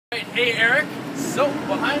Hey Eric, so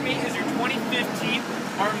behind me is your 2015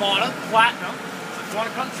 Armada Platinum. So if you want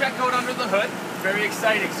to come check out under the hood, very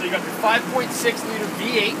exciting. So you got your 5.6 liter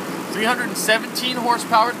V8, 317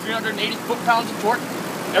 horsepower, 380 foot-pounds of torque.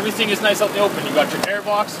 Everything is nice out in the open. You got your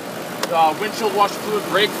airbox, windshield washer fluid,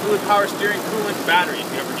 brake fluid, power steering, coolant, battery. If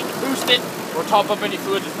you ever need to boost it or top up any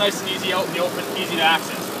fluid, it's nice and easy out in the open, easy to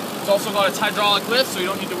access. It's also got its hydraulic lift, so you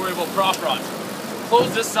don't need to worry about prop rods. Close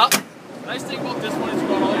this up. Nice thing about this one is you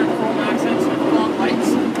got all your chrome accents and fog lights.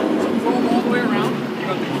 So chrome all the way around. You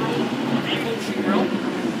got the chrome V-motion grille,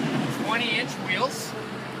 20-inch wheels,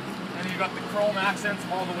 and you got the chrome accents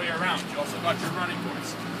all the way around. You also got your running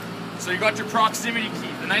boards. So you got your proximity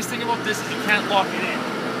key. The nice thing about this is you can't lock it in.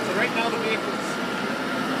 So right now the vehicle's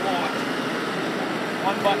locked.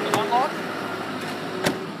 One button to unlock.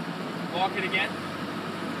 Lock it again.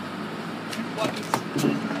 Two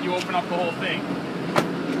buttons, you open up the whole thing.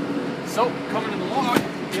 So, coming to the lock,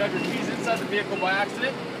 you have your keys inside the vehicle by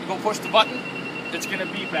accident. You go push the button, it's going to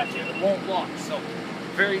beep at you. It won't lock. So,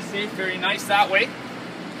 very safe, very nice that way.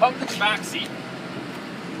 Come to the back seat.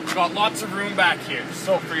 You've got lots of room back here.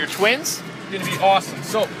 So, for your twins, it's going to be awesome.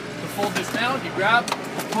 So, to fold this down, you grab,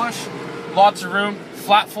 push, lots of room,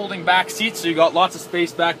 flat folding back seat, so you got lots of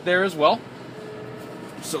space back there as well.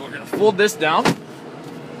 So, we're going to fold this down.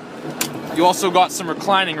 You also got some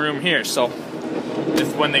reclining room here. So,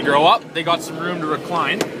 if when they grow up, they got some room to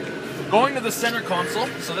recline. Going to the center console,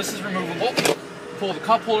 so this is removable. Pull the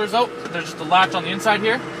cup holders out. There's just a latch on the inside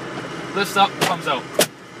here. Lifts up, comes out.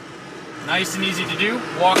 Nice and easy to do.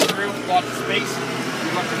 Walk through, lots of space.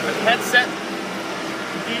 You got your headset,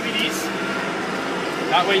 DVDs.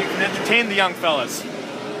 That way you can entertain the young fellas.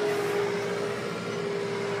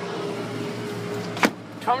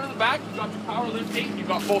 Coming to the back, you got your power lift gate. You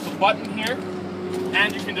got both a button here,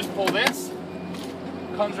 and you can just pull this.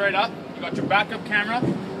 Comes right up. You got your backup camera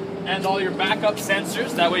and all your backup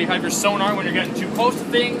sensors. That way you have your sonar when you're getting too close to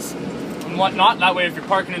things and whatnot. That way if you're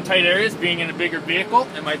parking in tight areas, being in a bigger vehicle,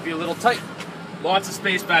 it might be a little tight. Lots of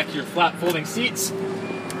space back here, flat folding seats.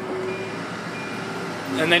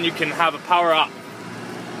 And then you can have a power up.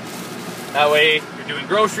 That way you're doing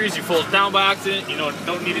groceries, you fold it down by accident, you know,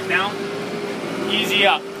 don't need it down. Easy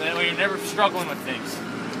up. That way you're never struggling with things.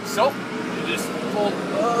 So, you just pull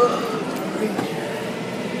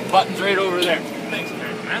buttons right over there. Thanks,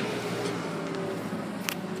 man.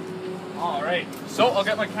 Alright, so I'll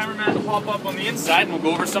get my cameraman to pop up on the inside and we'll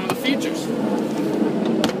go over some of the features.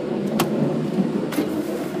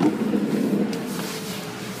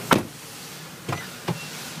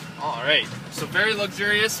 Alright, so very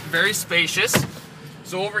luxurious, very spacious.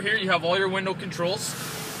 So over here you have all your window controls.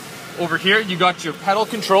 Over here you got your pedal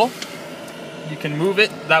control. You can move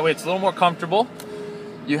it, that way it's a little more comfortable.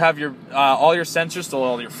 You have your all your sensors, so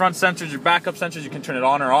all your front sensors, your backup sensors, you can turn it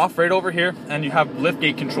on or off right over here, and you have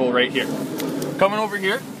liftgate control right here. Coming over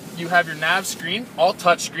here, you have your nav screen, all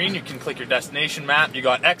touch screen. You can click your destination map. You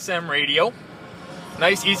got XM radio,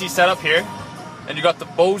 nice easy setup here, and you got the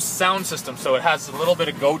Bose sound system, so it has a little bit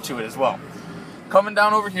of go to it as well. Coming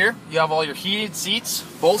down over here, you have all your heated seats,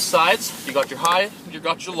 both sides. You got your high, you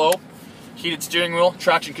got your low, heated steering wheel,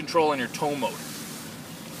 traction control, and your tow mode.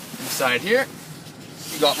 Inside here,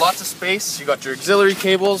 you got lots of space, you got your auxiliary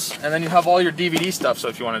cables, and then you have all your DVD stuff, so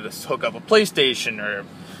if you wanted to hook up a PlayStation or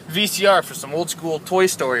VCR for some old school Toy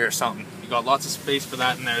Story or something, you got lots of space for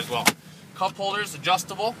that in there as well. Cup holders,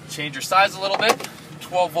 adjustable, change your size a little bit,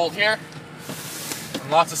 12 volt here,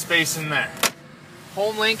 and lots of space in there.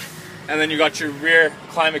 Home link, and then you got your rear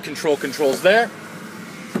climate control controls there,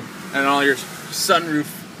 and all your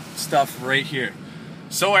sunroof stuff right here.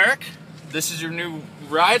 So Eric, this is your new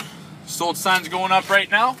ride. Sold signs going up right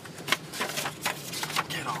now.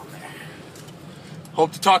 Get on there.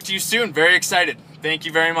 Hope to talk to you soon. Very excited. Thank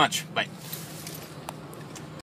you very much. Bye.